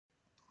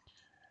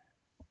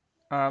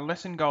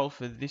Lesson goal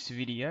for this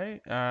video,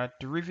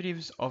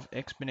 derivatives of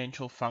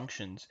exponential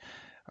functions.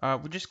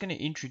 We're just going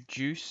to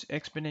introduce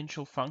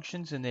exponential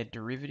functions and their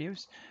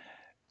derivatives.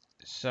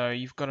 So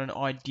you've got an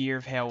idea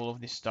of how all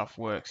of this stuff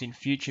works. In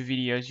future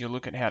videos, you'll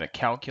look at how to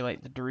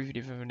calculate the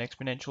derivative of an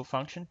exponential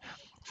function.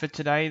 For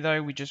today,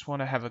 though, we just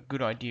want to have a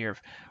good idea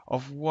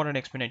of what an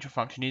exponential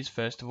function is,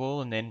 first of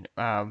all, and then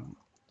we're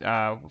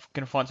going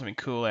to find something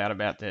cool out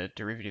about the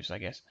derivatives, I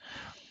guess.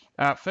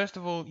 First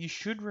of all, you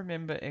should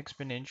remember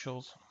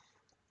exponentials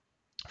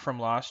from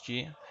last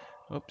year.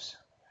 Oops.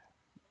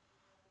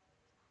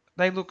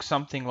 They look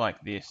something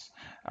like this.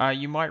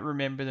 You might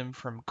remember them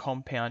from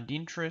compound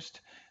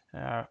interest.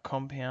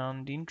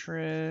 Compound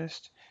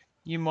interest.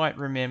 You might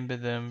remember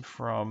them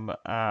from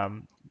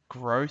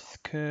growth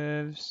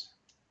curves.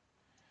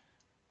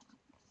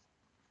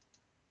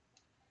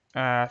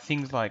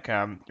 Things like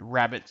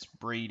rabbits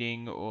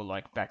breeding or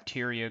like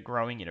bacteria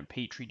growing in a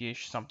petri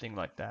dish, something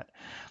like that.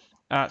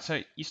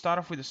 So you start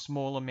off with a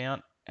small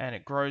amount and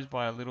it grows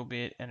by a little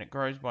bit and it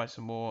grows by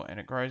some more and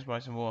it grows by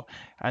some more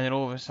and then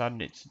all of a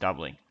sudden it's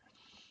doubling.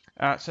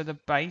 So the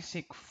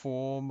basic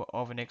form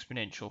of an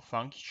exponential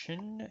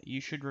function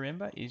you should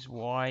remember is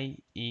y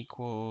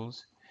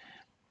equals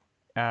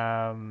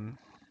a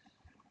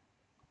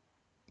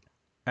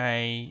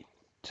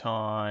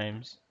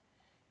times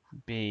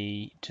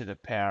b to the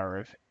power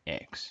of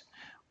x,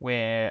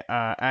 where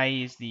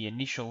a is the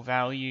initial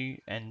value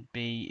and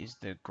b is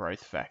the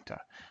growth factor.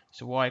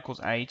 So y equals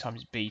a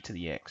times b to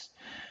the x.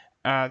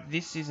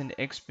 This is an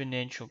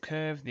exponential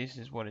curve. This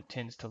is what it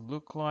tends to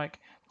look like.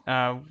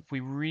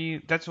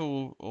 That's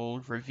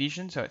all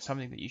revision, so it's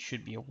something that you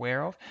should be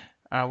aware of.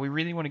 We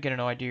really want to get an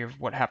idea of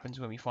what happens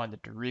when we find the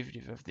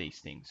derivative of these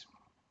things.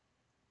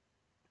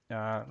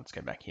 Let's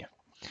go back here.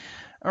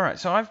 All right,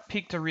 so I've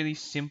picked a really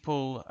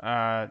simple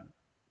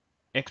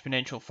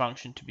exponential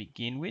function to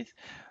begin with.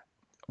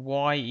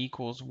 Y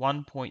equals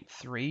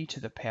 1.3 to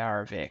the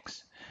power of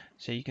x.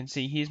 So you can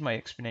see here's my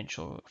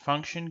exponential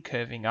function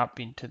curving up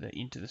into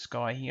the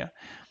sky here.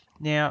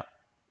 Now,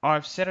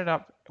 I've set it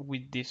up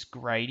with this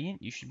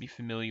gradient. You should be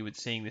familiar with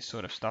seeing this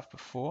sort of stuff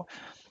before.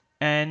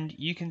 And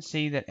you can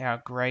see that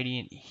our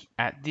gradient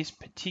at this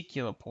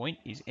particular point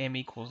is m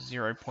equals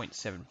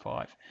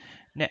 0.75.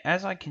 Now,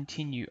 as I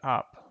continue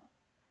up,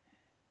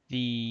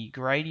 the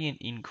gradient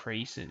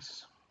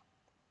increases.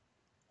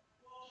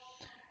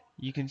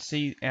 You can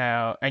see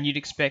and you'd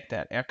expect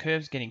that, our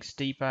curve's getting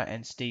steeper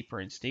and steeper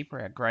and steeper,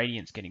 our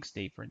gradient's getting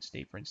steeper and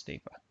steeper and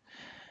steeper.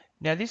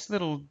 Now this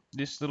little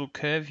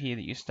curve here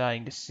that you're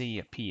starting to see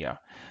appear,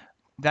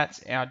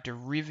 that's our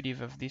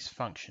derivative of this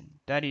function.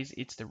 That is,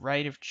 it's the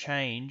rate of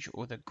change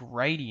or the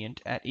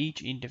gradient at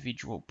each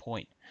individual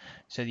point.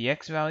 So the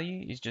x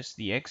value is just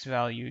the x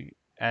value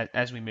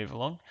as we move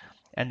along,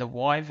 and the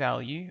y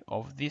value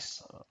of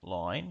this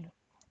line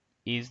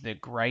is the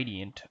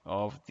gradient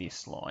of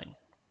this line.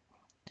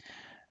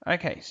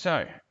 Okay,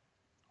 so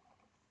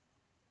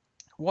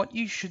what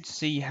you should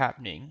see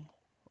happening,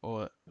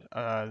 or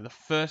the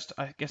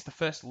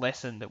first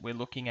lesson that we're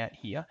looking at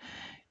here,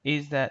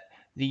 is that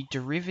the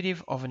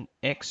derivative of an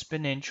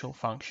exponential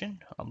function,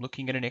 I'm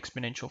looking at an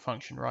exponential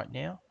function right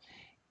now,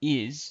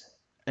 is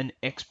an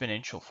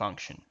exponential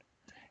function.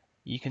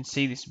 You can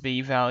see this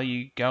b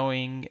value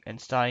going and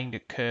starting to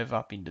curve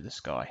up into the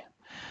sky.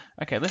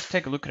 Okay, let's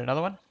take a look at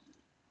another one.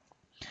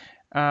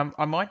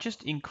 I might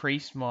just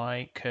increase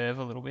my curve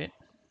a little bit.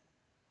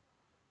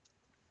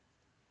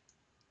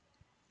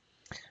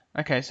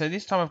 Okay, so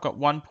this time I've got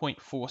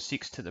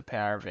 1.46 to the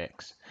power of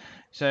x.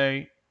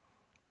 So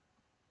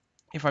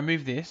if I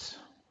move this,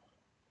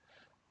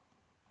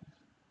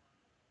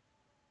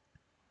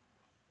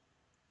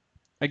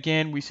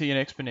 again, we see an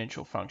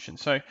exponential function.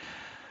 So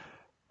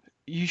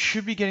you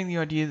should be getting the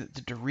idea that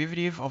the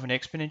derivative of an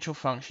exponential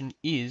function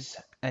is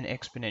an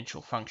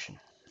exponential function.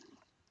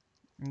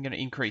 I'm going to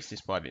increase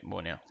this by a bit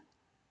more now.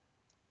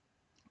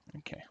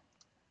 Okay.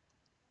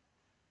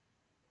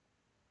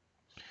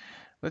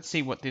 Let's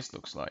see what this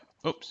looks like.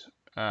 Oops,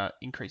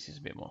 increase this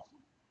a bit more.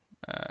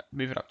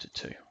 Move it up to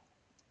 2.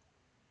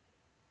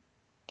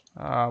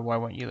 Why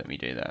won't you let me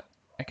do that?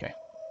 Okay,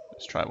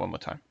 let's try it one more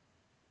time.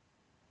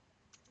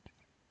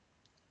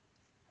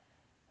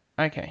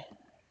 Okay.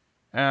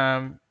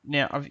 Now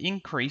I've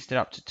increased it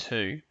up to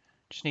 2.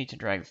 Just need to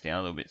drag this down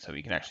a little bit so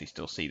we can actually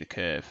still see the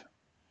curve.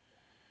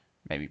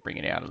 Maybe bring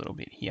it out a little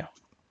bit here.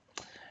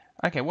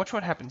 Okay, watch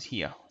what happens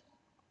here.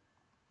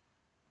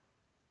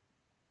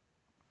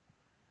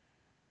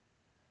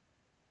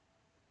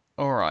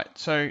 Alright,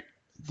 so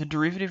the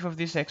derivative of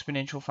this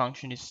exponential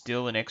function is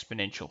still an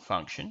exponential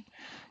function.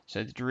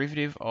 So the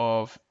derivative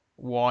of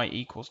y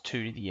equals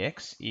 2 to the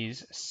x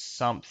is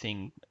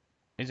something,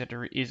 is an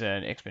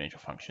exponential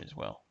function as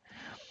well.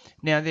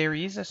 Now there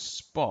is a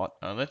spot,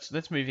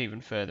 let's move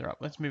even further up.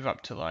 Let's move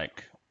up to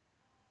like,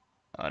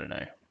 I don't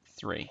know,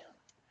 3.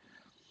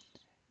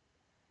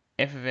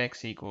 F of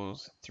x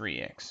equals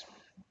 3x.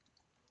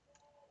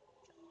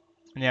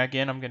 Now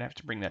again, I'm going to have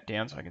to bring that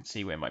down so I can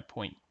see where my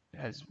point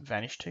has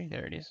vanished to.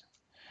 There it is.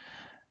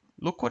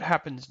 Look what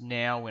happens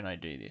now when I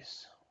do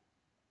this.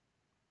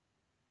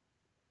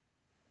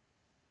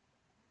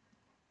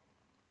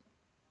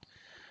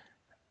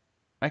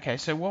 Okay,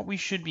 so what we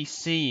should be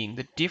seeing,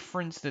 the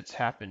difference that's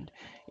happened,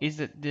 is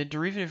that the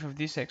derivative of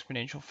this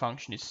exponential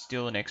function is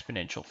still an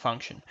exponential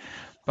function.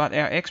 But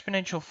our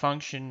exponential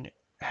function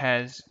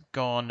has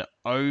gone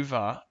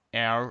over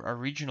our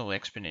original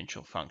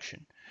exponential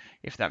function,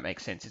 if that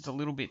makes sense. It's a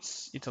little bit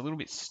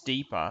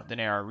steeper than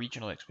our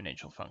original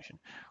exponential function.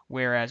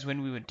 Whereas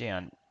when we were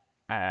down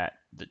at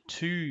the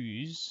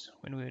 2's,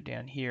 when we were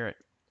down here at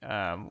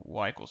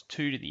y equals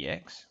 2 to the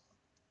x,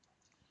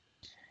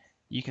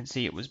 you can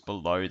see it was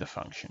below the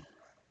function.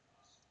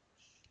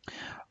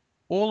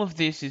 All of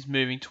this is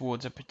moving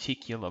towards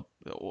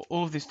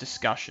all of this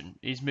discussion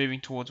is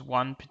moving towards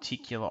one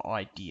particular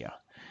idea.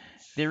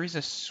 There is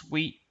a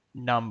sweet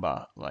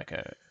number, like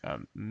a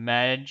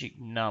magic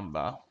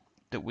number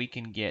that we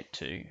can get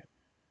to.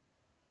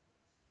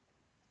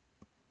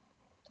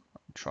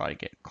 I'll try to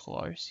get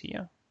close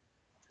here.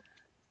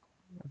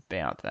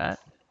 About that.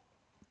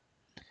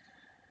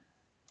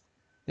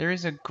 There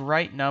is a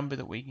great number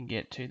that we can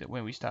get to that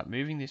when we start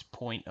moving this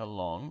point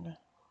along,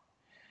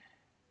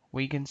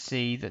 we can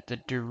see that the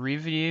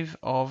derivative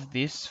of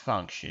this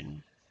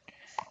function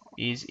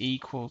is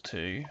equal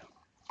to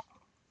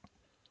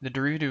the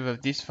derivative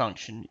of this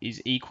function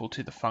is equal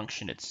to the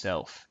function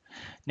itself.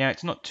 Now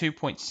it's not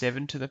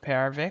 2.7 to the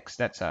power of x,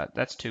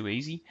 that's too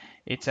easy.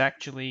 It's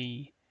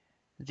actually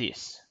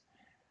this.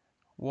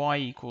 Y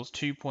equals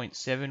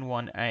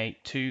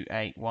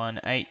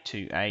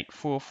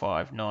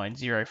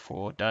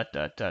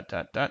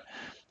 2.7182818284590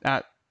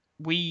 dot.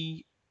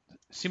 We,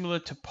 similar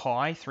to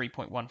pi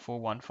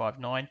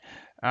 3.14159,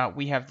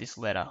 we have this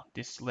letter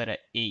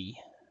E.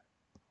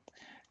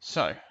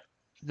 So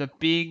the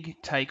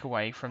big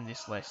takeaway from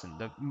this lesson,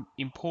 the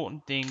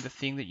important thing, the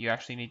thing that you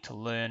actually need to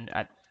learn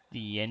at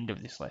the end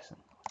of this lesson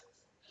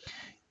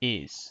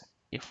is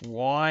if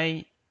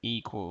y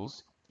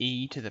equals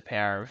e to the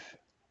power of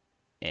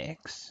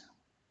x,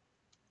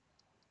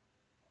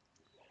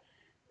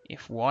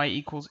 if y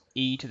equals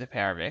e to the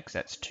power of x,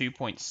 that's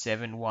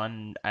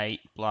 2.718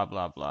 blah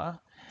blah blah,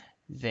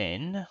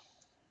 then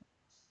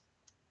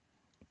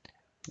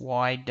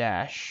y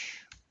dash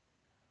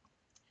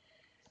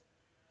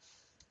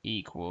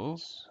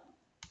equals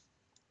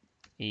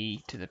e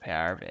to the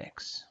power of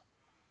x.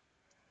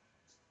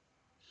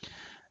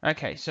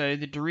 Okay, so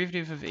the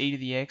derivative of e to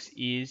the x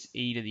is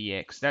e to the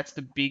x. That's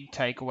the big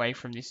takeaway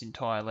from this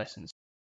entire lesson.